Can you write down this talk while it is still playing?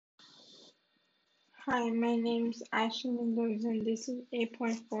Hi, my name's Ashley Mendoza, and this is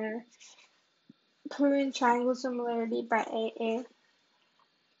 8.4, Proving Triangle Similarity by AA.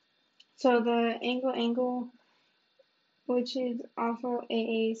 So the angle, which is also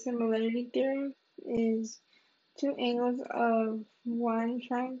AA similarity theorem, is two angles of one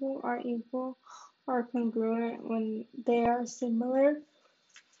triangle are equal or congruent when they are similar.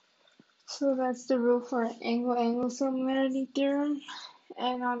 So that's the rule for angle similarity theorem.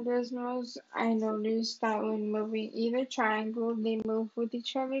 And on Desmos, I noticed that when moving either triangle, they move with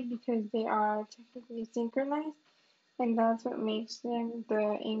each other because they are technically synchronized, and that's what makes them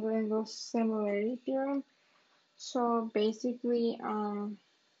the angle similarity theorem. So basically,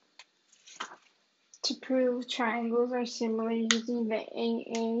 to prove triangles are similar using the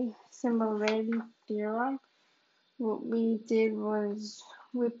AA similarity theorem, what we did was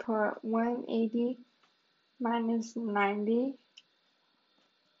we put 180 minus 90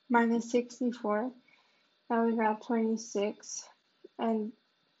 minus 64. Now we got 26, and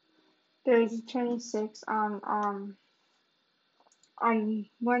there's a 26 on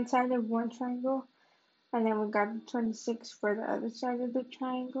one side of one triangle, and then we got the 26 for the other side of the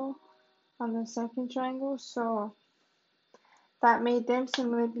triangle on the second triangle. So that made them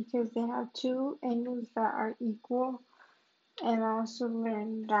similar because they have two angles that are equal. And I also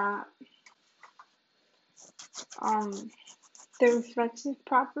learned that the reflexive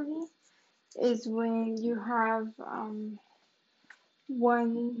property is when you have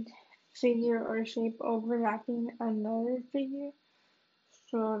one figure or shape overlapping another figure.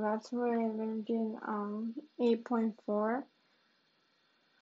 So that's what I learned in 8.4.